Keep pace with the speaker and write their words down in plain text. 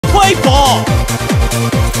play ball!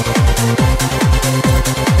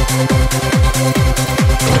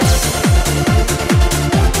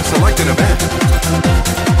 Select an event.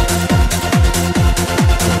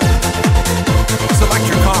 Select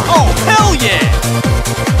your car. Oh, hell yeah!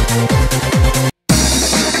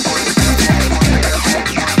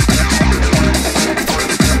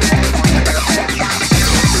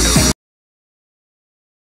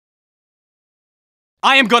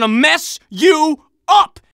 I am gonna mess you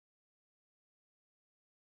up!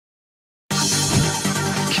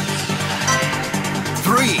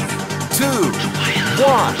 Three, two,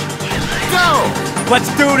 one, go! Let's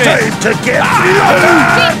do this! Time to get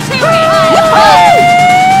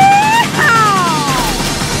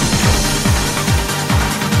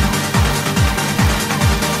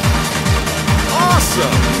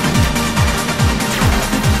Awesome!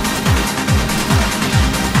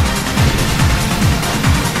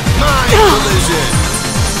 Collision.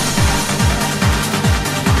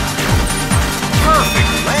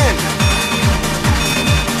 Perfect landing.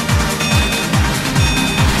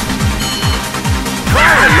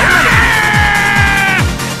 Car eliminated.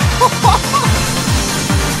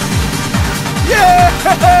 Yeah!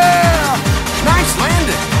 Nice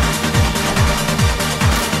landing.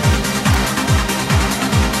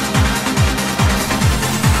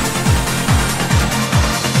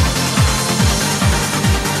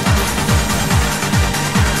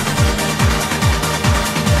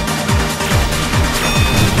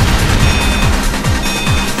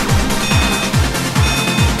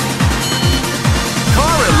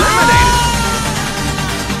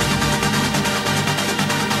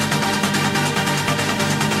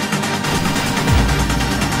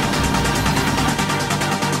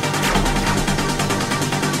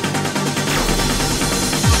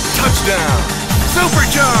 Touchdown!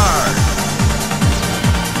 Supercharged!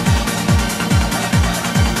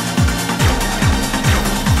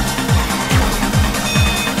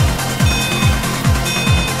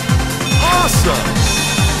 Awesome!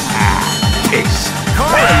 peace.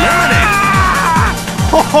 Car eliminated!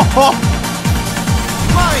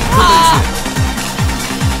 Line collision!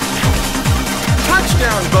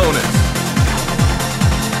 Touchdown bonus!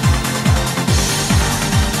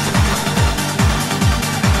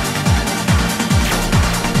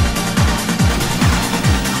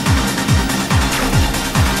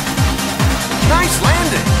 Nice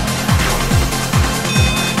landing!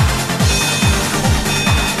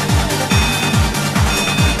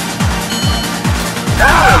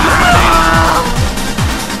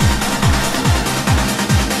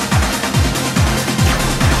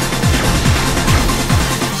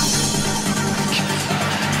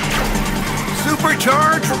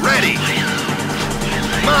 Supercharge ready!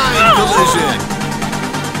 Mine collision!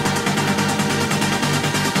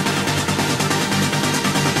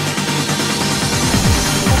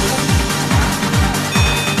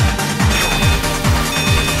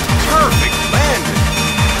 Perfect landing!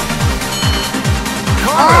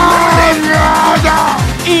 Car eliminated!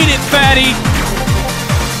 Eat it, fatty!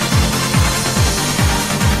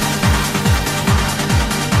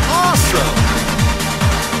 Awesome!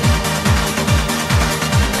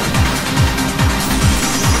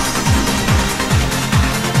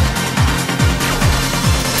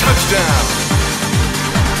 Touchdown!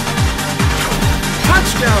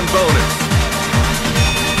 Touchdown bonus!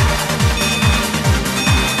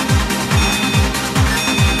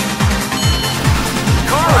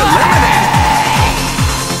 Car eliminated!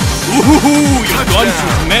 Ooh, your guns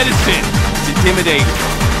is medicine. It's intimidating.